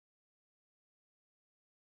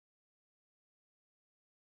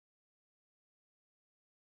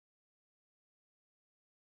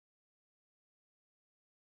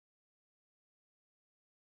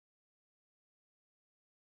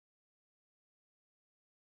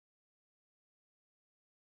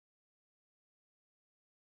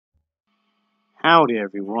Howdy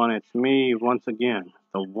everyone, it's me once again,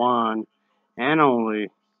 the one and only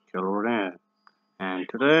Killer Dan. And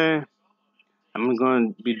today, I'm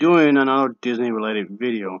going to be doing another Disney related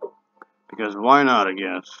video. Because why not, I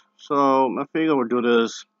guess. So, I figure we'll do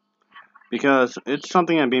this because it's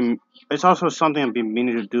also something I've been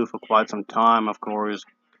meaning to do for quite some time, of course.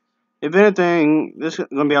 If anything, this is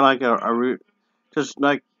going to be like just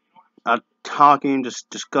like a talking, just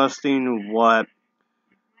discussing what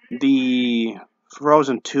the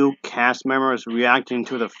Frozen 2 cast members reacting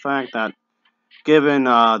to the fact that given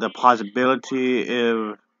the possibility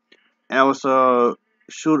if Elsa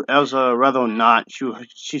rather not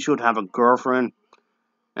she should have a girlfriend.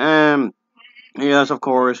 And yes, of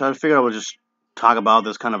course, I figured I would just talk about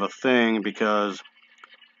this kind of a thing because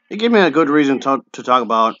it gave me a good reason to talk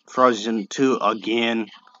about Frozen 2 again.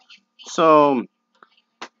 So,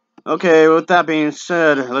 okay, with that being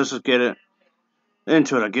said, let's just get it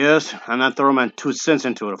into it, I guess. I'm not throwing my 2 cents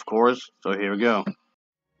into it, of course. So here we go.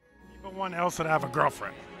 People want Elsa to have a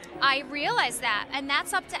girlfriend. I realize that, and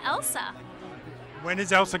that's up to Elsa. When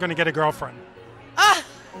is Elsa going to get a girlfriend?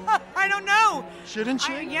 I don't know. Shouldn't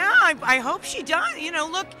she? I hope she does.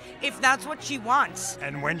 Look, if that's what she wants.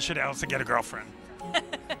 And when should Elsa get a girlfriend?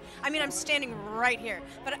 I mean, I'm standing right here,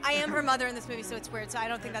 but I am her mother in this movie, so it's weird, so I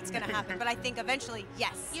don't think that's going to happen. But I think eventually,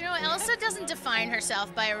 yes. You know, Elsa doesn't define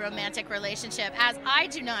herself by a romantic relationship, as I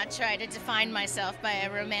do not try to define myself by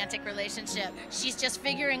a romantic relationship. She's just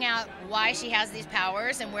figuring out why she has these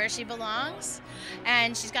powers and where she belongs,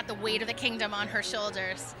 and she's got the weight of the kingdom on her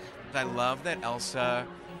shoulders. I love that Elsa,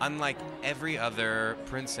 unlike every other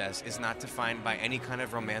princess, is not defined by any kind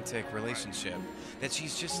of romantic relationship. That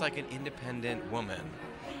she's just like an independent woman.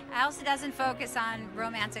 Elsa doesn't focus on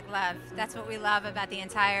romantic love. That's what we love about the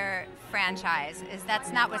entire franchise, is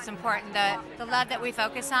that's not what's important. The love that we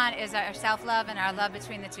focus on is our self-love and our love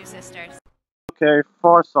between the two sisters. Okay,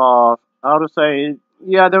 first off, I would say,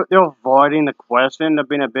 yeah, they're avoiding the question. They're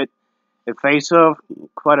being a bit evasive,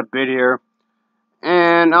 quite a bit here.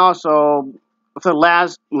 And also, with the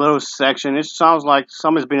last little section, it sounds like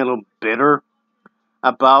someone's being a little bitter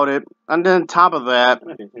about it. And then on top of that,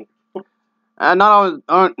 and not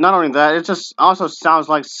only that, it just also sounds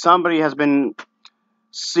like somebody has been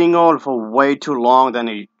single for way too long than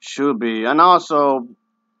he should be. And also,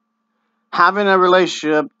 having a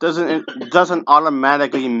relationship doesn't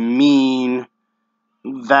automatically mean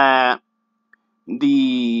that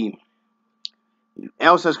the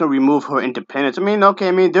Elsa's gonna remove her independence. I mean,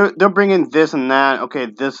 okay, they're bringing this and that. Okay,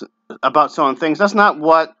 this about certain things. That's not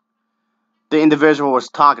what the individual was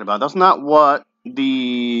talking about. That's not what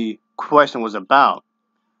the question was about.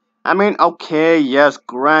 I mean, okay, yes,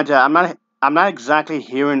 granted, I'm not exactly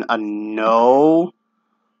hearing a no.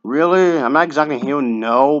 Really, I'm not exactly hearing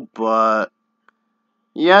no, but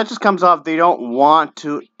yeah, it just comes off they don't want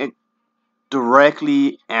to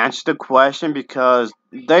directly answer the question because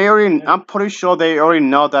I'm pretty sure they already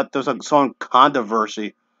know that there's some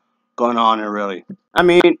controversy going on here, really. I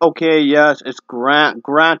mean, okay, yes, it's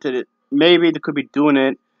granted, maybe they could be doing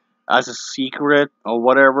it as a secret or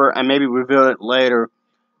whatever, and maybe reveal it later.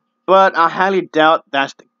 But I highly doubt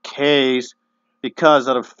that's the case because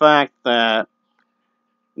of the fact that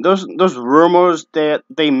those rumors that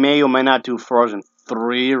they may or may not do Frozen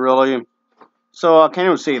 3, really. So I can't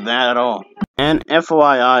even say that at all. And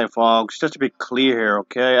FYI, folks, just to be clear here,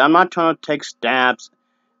 okay? I'm not trying to take stabs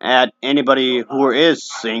at anybody who is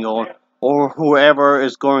single or whoever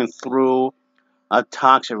is going through a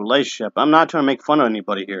toxic relationship. I'm not trying to make fun of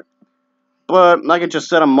anybody here. But like I just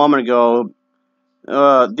said a moment ago,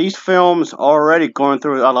 these films are already going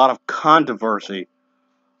through a lot of controversy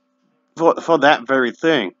for that very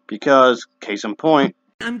thing. Because, case in point,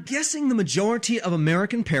 I'm guessing the majority of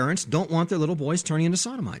American parents don't want their little boys turning into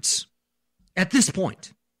sodomites. At this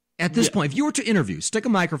point, if you were to interview, stick a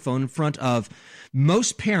microphone in front of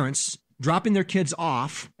most parents dropping their kids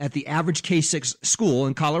off at the average K-6 school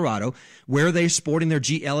in Colorado, where they're sporting their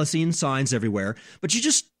GLSE signs everywhere, but you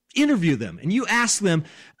just interview them and you ask them,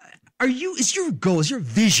 is your goal, is your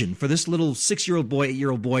vision for this little 6-year-old boy,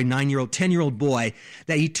 8-year-old boy, 9-year-old, 10-year-old boy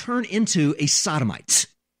that he turn into a sodomite?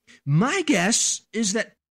 My guess is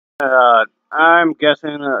that I'm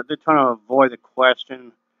guessing they're trying to avoid the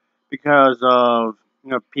question because of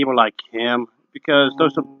people like him. Because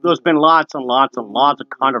there's been lots and lots and lots of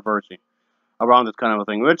controversy around this kind of a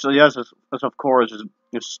thing, which yes, is of course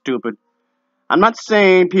is stupid. I'm not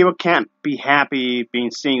saying people can't be happy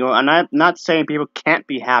being single, and I'm not saying people can't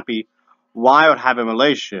be happy while having a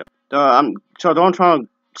relationship. So don't try to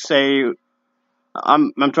say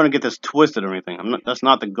I'm trying to get this twisted or anything. That's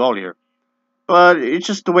not the goal here. But it's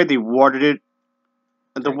just the way they worded it.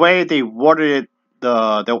 The way they worded it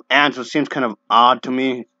the answer seems kind of odd to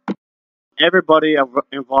me. Everybody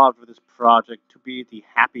involved with this project to be the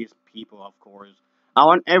happiest people, of course. I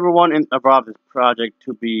want everyone involved in this project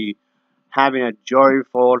to be having a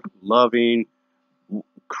joyful, loving,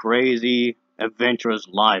 crazy, adventurous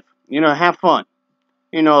life. Have fun.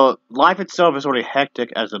 Life itself is already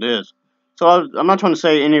hectic as it is. So I'm not trying to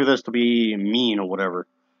say any of this to be mean or whatever.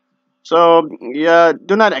 So, yeah,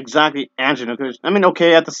 do not exactly answer them, because,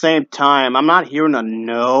 okay, at the same time, I'm not hearing a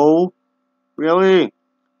no, really.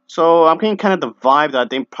 So, I'm getting kind of the vibe that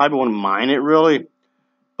they probably wouldn't mind it, really.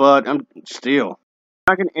 But, I'm still.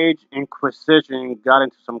 Dragon Age Inquisition got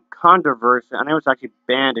into some controversy, and it was actually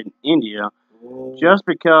banned in India, just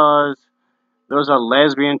because there was a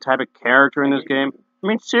lesbian type of character in this game.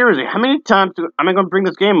 Seriously, how many times am I going to bring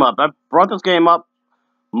this game up? I've brought this game up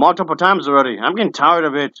multiple times already. I'm getting tired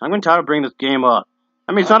of it. I'm getting tired of bringing this game up.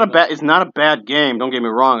 It's not a bad game. Don't get me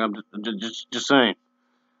wrong. I'm just saying.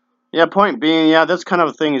 Yeah, point being, yeah, this kind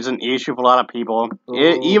of thing is an issue for a lot of people.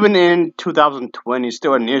 Even in 2020, it's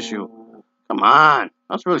still an issue. Come on,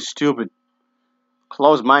 that's really stupid.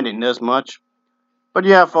 Close-mindedness much. But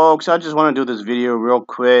yeah, folks, I just want to do this video real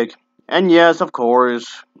quick. And yes, of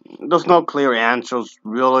course, there's no clear answers,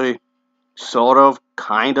 really. Sort of,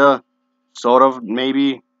 kinda, sort of,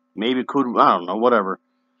 maybe could, I don't know, whatever.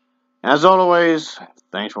 As always,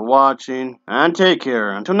 thanks for watching, and take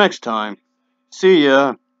care. Until next time, see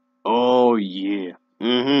ya. Oh yeah.